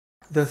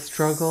The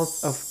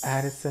struggles of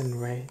Addison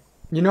Rae.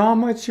 You know how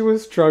much she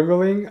was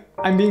struggling?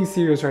 I'm being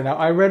serious right now.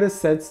 I read a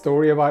sad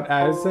story about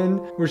Addison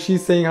where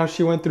she's saying how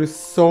she went through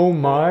so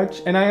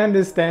much, and I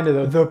understand it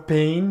though. The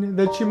pain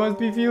that she must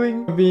be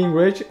feeling being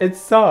rich, it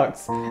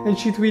sucks. And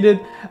she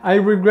tweeted, "I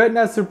regret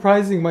not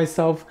surprising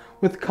myself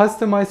with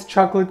customized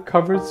chocolate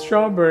covered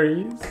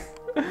strawberries."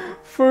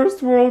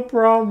 First world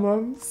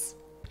problems.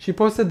 She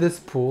posted this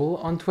poll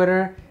on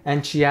Twitter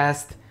and she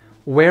asked,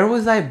 "Where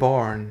was I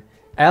born?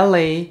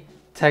 LA,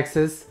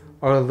 Texas,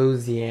 or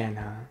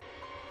Louisiana?"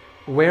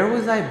 Where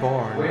was I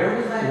born?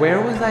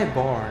 Where was I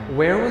born?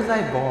 Where was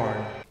I born?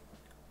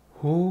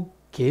 Who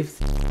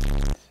gives a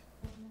shit?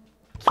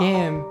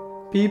 Kim,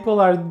 people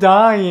are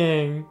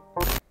dying.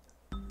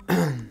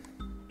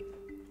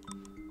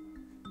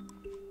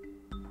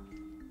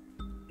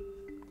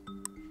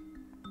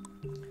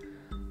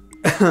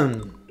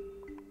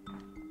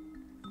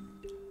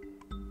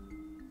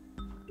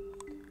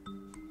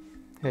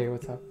 Hey,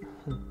 what's up?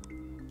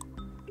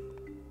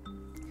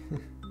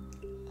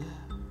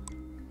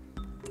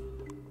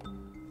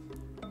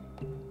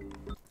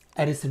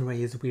 Addison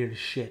Rae is weird as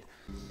shit.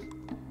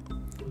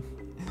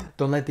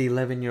 Don't let the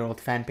 11-year-old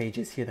fan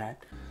pages hear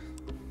that.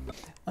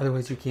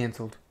 Otherwise you're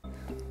cancelled.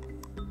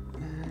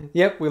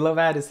 Yep, we love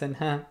Addison,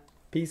 huh?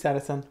 Peace,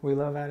 Addison. We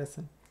love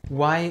Addison.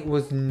 Why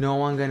was no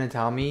one gonna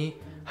tell me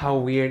how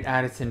weird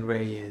Addison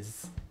Rae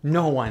is?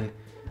 No one.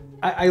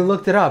 I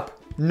looked it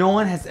up. No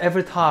one has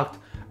ever talked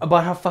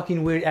about how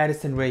fucking weird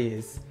Addison Rae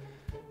is.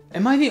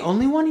 Am I the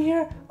only one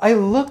here? I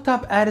looked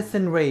up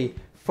Addison Rae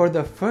for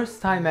the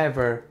first time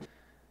ever.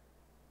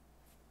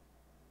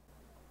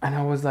 And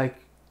I was like,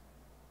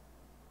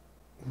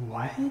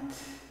 what?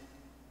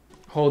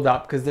 Hold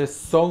up, because there's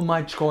so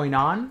much going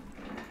on.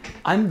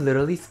 I'm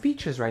literally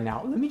speechless right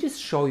now. Let me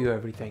just show you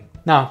everything.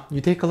 Now,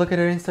 you take a look at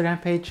her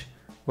Instagram page.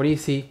 What do you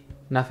see?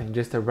 Nothing,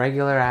 just a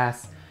regular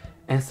ass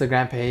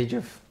Instagram page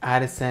of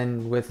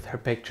Addison with her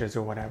pictures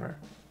or whatever.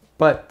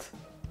 But,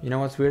 you know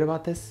what's weird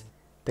about this?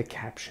 The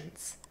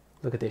captions.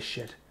 Look at this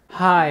shit.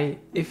 "Hi,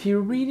 if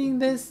you're reading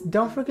this,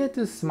 don't forget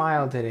to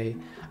smile today.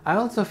 I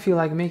also feel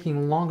like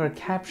making longer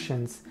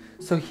captions,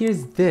 so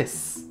here's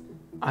this.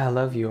 I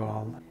love you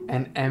all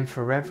and am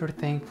forever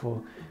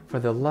thankful for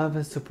the love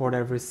and support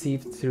I've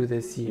received through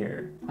this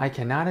year. I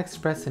cannot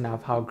express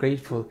enough how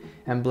grateful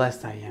and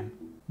blessed I am.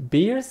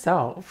 Be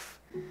yourself.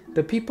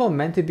 The people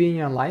meant to be in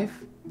your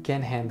life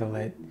can handle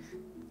it.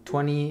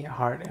 20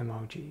 heart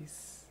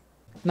emojis."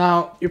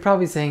 Now, you're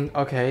probably saying,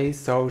 okay,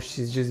 so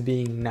she's just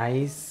being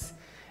nice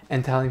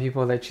and telling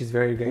people that she's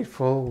very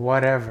grateful,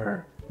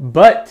 whatever.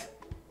 But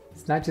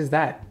it's not just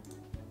that.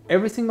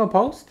 Every single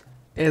post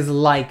is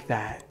like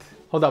that.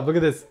 Hold up, look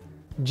at this.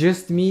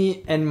 "Just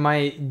me and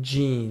my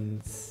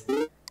jeans."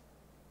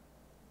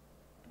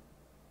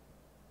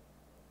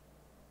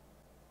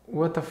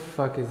 What the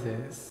fuck is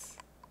this?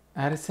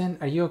 Addison,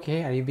 are you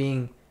okay? Are you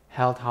being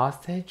held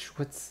hostage?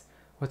 What's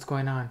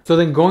going on? So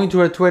then going to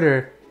her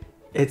Twitter,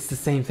 it's the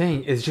same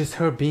thing. It's just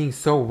her being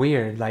so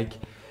weird. Like,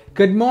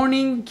 "Good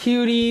morning,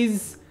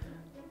 cuties.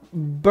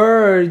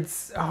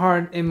 Birds,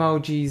 heart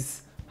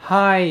emojis.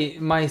 Hi,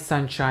 my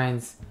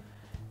sunshines."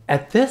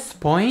 At this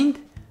point,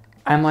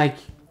 I'm like,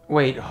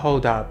 wait,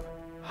 hold up.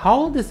 How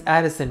old is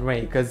Addison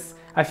Rae? Because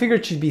I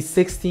figured she'd be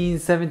 16,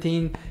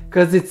 17,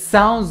 because it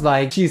sounds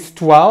like she's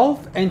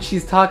 12 and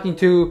she's talking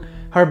to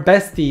her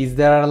besties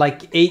that are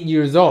like 8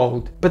 years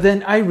old. But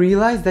then I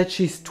realized that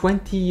she's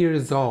 20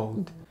 years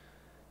old.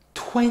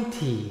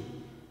 20.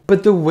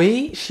 But the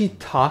way she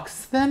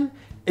talks to them,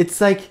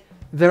 it's like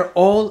they're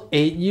all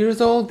 8 years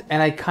old,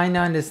 and I kind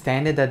of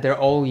understand it that they're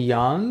all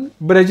young,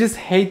 but I just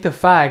hate the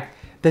fact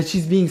that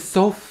she's being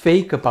so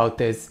fake about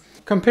this.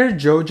 Compare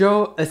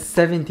JoJo, a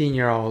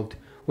 17-year-old,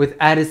 with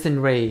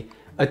Addison Rae,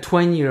 a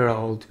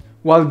 20-year-old.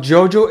 While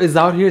JoJo is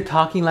out here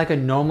talking like a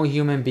normal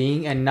human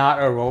being and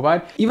not a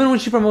robot, even when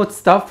she promotes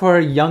stuff for her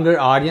younger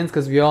audience,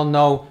 because we all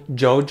know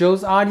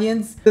JoJo's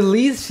audience, at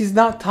least she's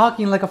not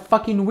talking like a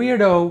fucking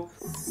weirdo.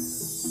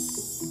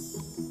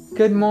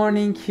 "Good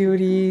morning,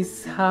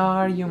 cuties. How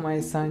are you, my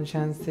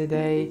sunshines,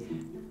 today?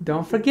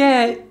 Don't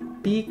forget,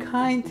 be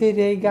kind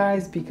today,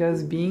 guys,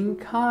 because being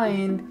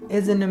kind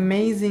is an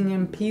amazing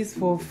and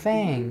peaceful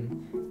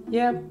thing.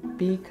 Yep,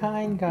 be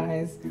kind,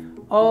 guys.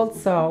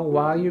 Also,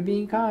 while you're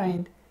being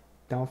kind,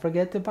 don't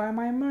forget to buy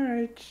my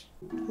merch.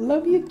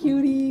 Love you,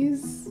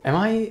 cuties." Am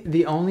I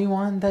the only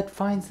one that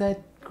finds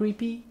that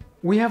creepy?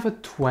 We have a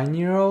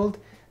 20-year-old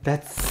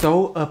that's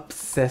so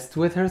obsessed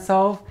with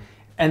herself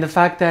and the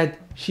fact that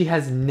she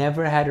has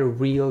never had a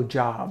real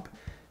job.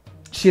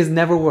 She has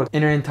never worked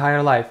in her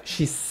entire life.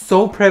 She's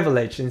so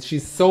privileged and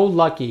she's so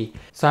lucky.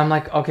 So I'm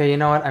like, okay, you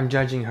know what? I'm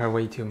judging her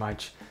way too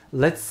much.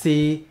 Let's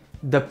see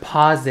the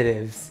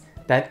positives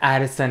that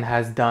Addison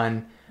has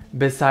done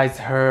besides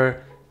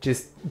her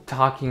just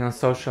talking on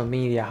social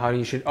media how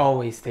you should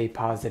always stay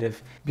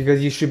positive,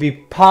 because you should be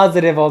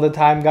positive all the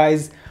time,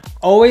 guys.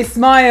 Always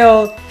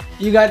smile.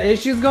 You got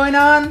issues going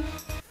on?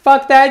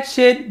 Fuck that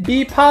shit.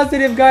 Be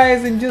positive,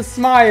 guys, and just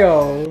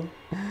smile.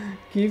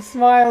 Keep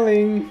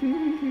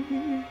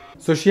smiling.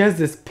 So she has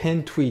this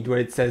pinned tweet where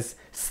it says,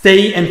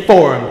 Stay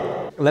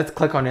informed. Let's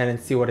click on it and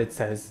see what it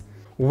says.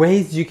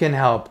 Ways you can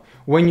help.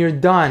 When you're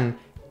done,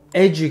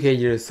 educate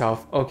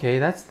yourself. Okay,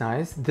 that's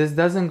nice. This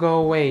doesn't go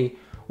away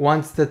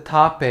once the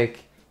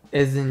topic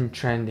isn't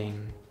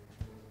trending.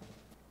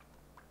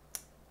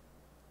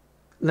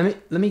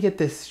 Let me get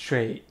this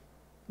straight.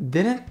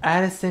 Didn't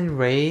Addison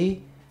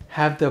Rae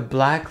have the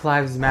Black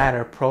Lives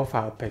Matter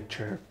profile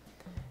picture?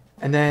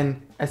 And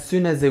then as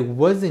soon as it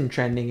wasn't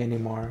trending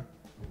anymore,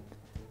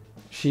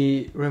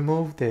 she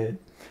removed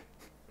it.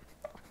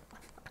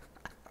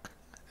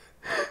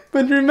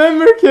 But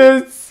remember,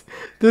 kids,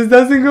 this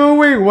doesn't go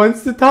away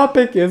once the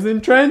topic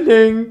isn't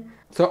trending.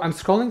 So I'm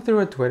scrolling through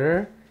her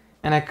Twitter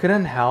and I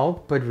couldn't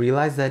help but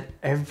realize that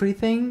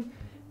everything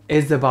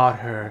is about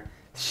her.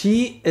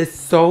 She is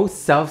so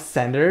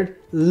self-centered.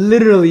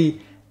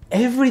 Literally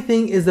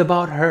everything is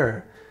about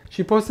her.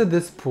 She posted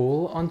this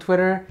poll on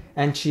Twitter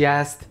and she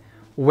asked,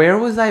 where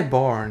was I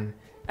born?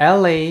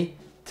 LA,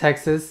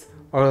 Texas,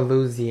 or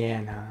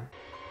Louisiana?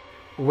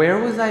 Where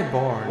was I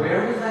born?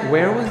 Where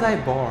was I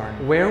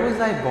born? Where was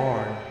I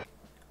born?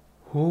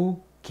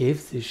 Who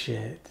gives a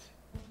shit?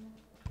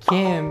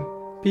 Kim,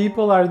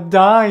 people are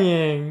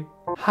dying.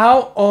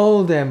 How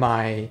old am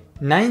I?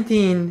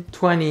 19,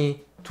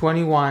 20,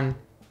 21,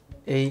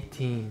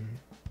 18.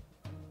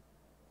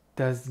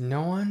 Does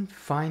no one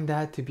find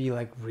that to be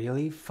like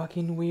really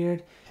fucking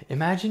weird?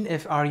 Imagine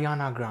if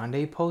Ariana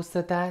Grande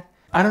posted that.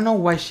 I don't know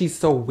why she's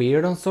so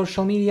weird on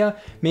social media.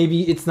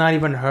 Maybe it's not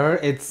even her,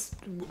 it's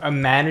a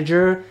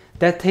manager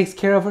that takes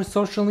care of her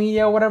social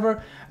media or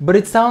whatever. But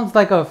it sounds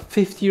like a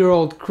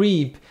 50-year-old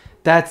creep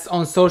that's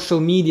on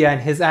social media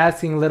and he's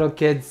asking little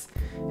kids,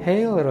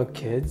 hey little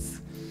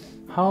kids,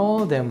 how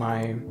old am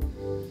I?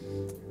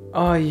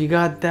 Oh, you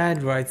got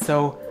that right.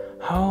 So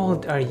how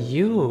old are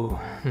you?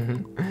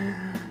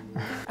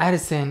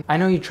 Addison, I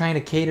know you're trying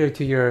to cater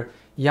to your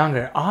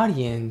younger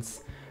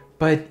audience,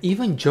 but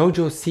even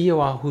JoJo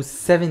Siwa, who's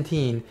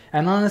 17,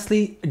 and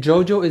honestly,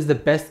 JoJo is the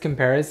best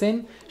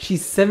comparison.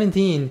 She's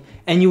 17,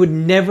 and you would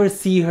never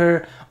see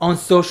her on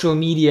social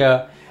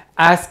media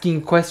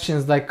asking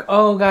questions like,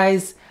 oh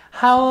guys,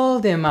 how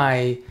old am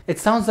I? It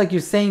sounds like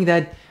you're saying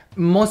that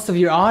most of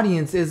your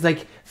audience is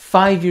like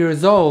 5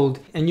 years old,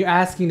 and you're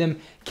asking them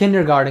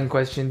kindergarten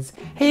questions.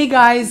 Hey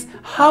guys,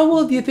 how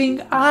old do you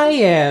think I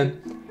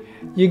am?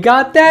 You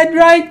got that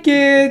right,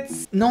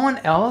 kids! No one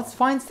else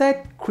finds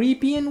that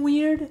creepy and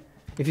weird?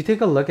 If you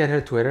take a look at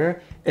her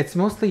Twitter, it's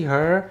mostly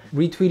her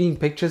retweeting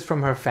pictures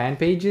from her fan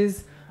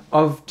pages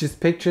of just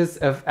pictures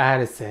of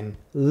Addison.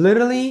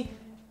 Literally,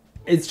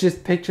 it's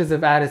just pictures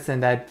of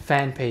Addison that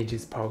fan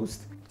pages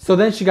post. So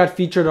then she got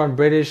featured on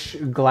British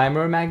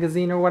Glamour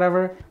magazine or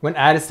whatever, when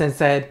Addison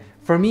said,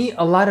 for me,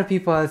 a lot of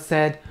people have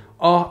said,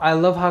 oh, I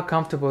love how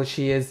comfortable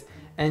she is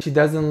and she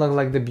doesn't look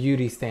like the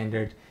beauty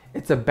standard.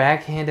 It's a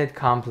backhanded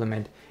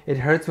compliment. It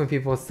hurts when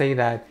people say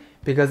that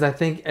because I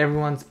think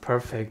everyone's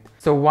perfect.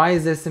 So why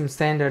is there some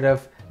standard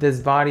of this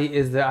body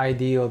is the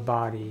ideal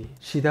body?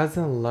 She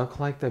doesn't look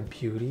like the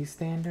beauty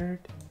standard?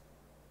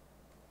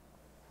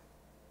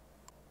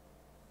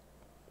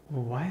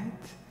 What?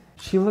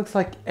 She looks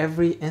like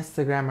every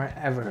Instagrammer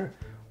ever.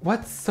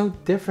 What's so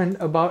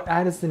different about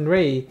Addison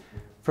Rae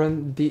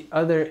from the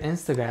other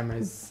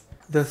Instagrammers?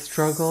 The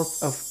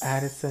struggles of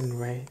Addison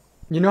Rae.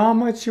 You know how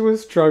much she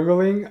was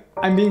struggling?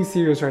 I'm being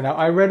serious right now.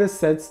 I read a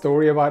sad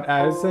story about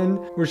Addison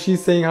where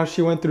she's saying how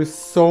she went through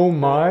so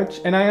much,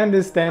 and I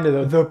understand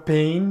it. The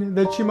pain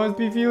that she must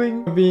be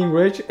feeling being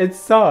rich, it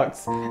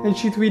sucks. And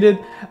she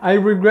tweeted, I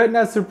regret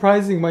not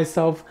surprising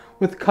myself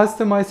with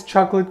customized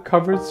chocolate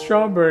covered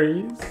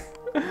strawberries.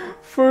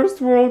 First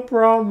world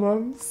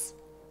problems.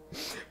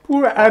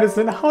 Poor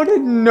Addison. How did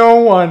no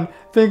one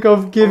think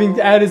of giving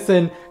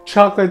Addison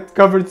chocolate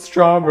covered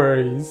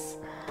strawberries?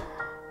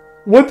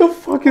 What the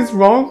fuck is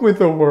wrong with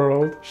the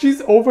world?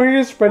 She's over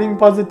here spreading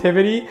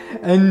positivity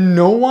and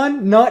no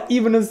one, not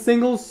even a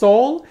single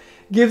soul,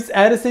 gives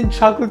Addison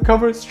chocolate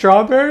covered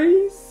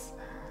strawberries?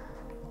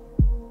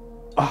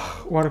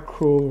 Ugh, what a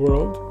cruel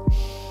world.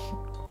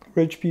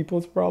 Rich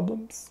people's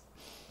problems.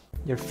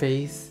 Your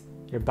face,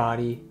 your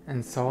body,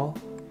 and soul,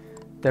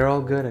 they're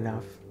all good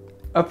enough.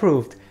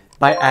 Approved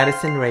by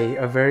Addison Rae,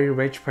 a very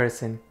rich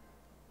person.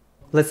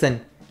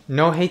 Listen,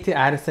 no hate to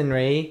Addison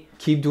Rae.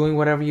 Keep doing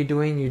whatever you're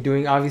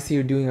doing. Obviously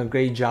you're doing a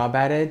great job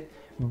at it,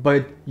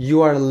 but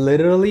you are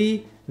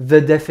literally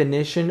the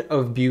definition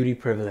of beauty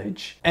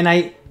privilege. And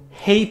I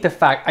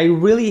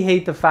really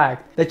hate the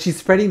fact that she's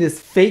spreading this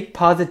fake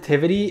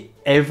positivity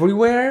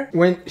everywhere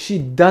when she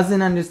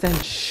doesn't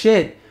understand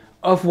shit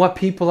of what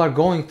people are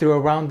going through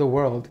around the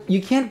world.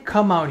 You can't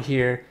come out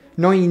here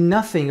knowing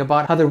nothing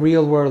about how the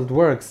real world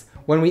works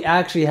when we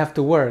actually have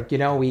to work. You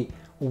know, we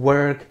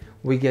work,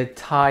 we get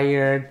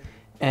tired,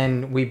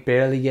 and we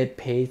barely get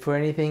paid for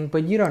anything,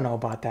 but you don't know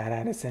about that,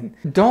 Addison.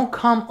 Don't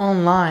come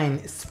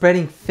online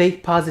spreading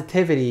fake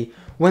positivity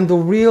when the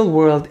real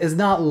world is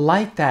not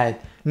like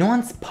that. No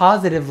one's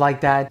positive like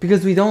that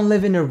because we don't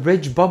live in a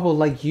rich bubble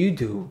like you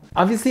do.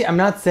 Obviously, I'm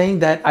not saying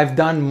that I've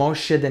done more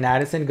shit than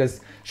Addison because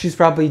she's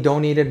probably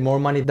donated more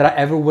money than I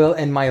ever will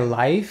in my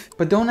life.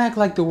 But don't act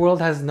like the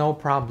world has no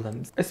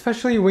problems.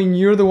 Especially when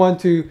you're the one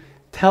to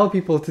tell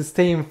people to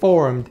stay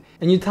informed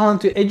and you tell them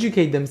to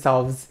educate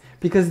themselves,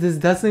 because this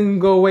doesn't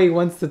go away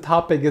once the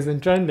topic isn't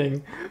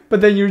trending.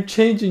 But then you're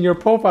changing your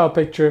profile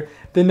picture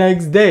the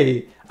next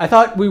day. I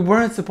thought we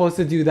weren't supposed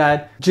to do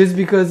that just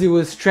because it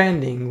was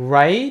trending,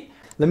 right?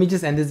 Let me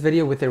just end this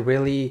video with a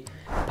really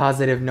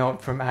positive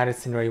note from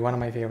Addison Rae, one of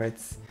my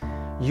favorites.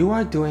 You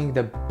are doing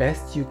the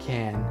best you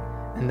can,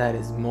 and that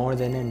is more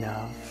than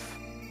enough.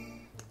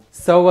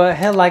 So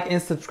hit like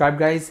and subscribe,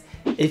 guys,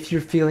 if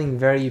you're feeling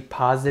very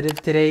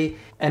positive today.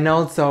 And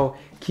also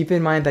keep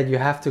in mind that you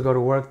have to go to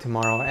work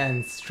tomorrow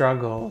and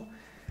struggle,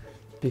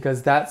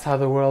 because that's how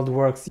the world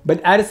works. But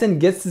Addison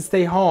gets to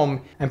stay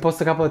home and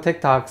post a couple of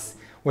TikToks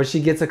where she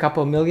gets a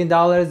couple $1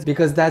 million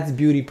because that's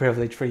beauty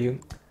privilege for you.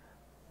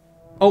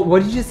 Oh,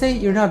 what did you say?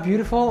 You're not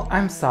beautiful?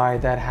 I'm sorry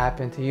that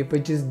happened to you,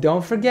 but just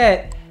don't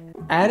forget,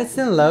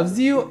 Addison loves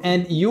you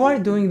and you are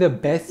doing the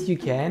best you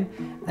can,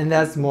 and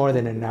that's more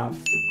than enough.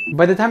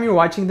 By the time you're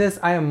watching this,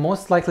 I am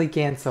most likely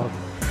canceled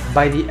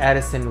by the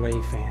Addison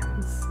Rae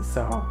fans,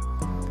 so.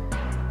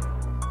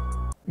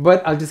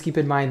 But I'll just keep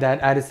in mind that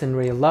Addison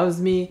Rae loves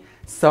me,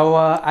 so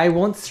I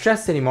won't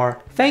stress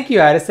anymore. Thank you,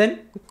 Addison.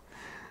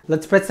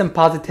 Let's spread some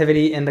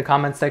positivity in the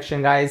comment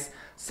section, guys.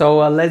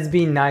 So let's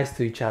be nice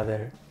to each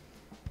other.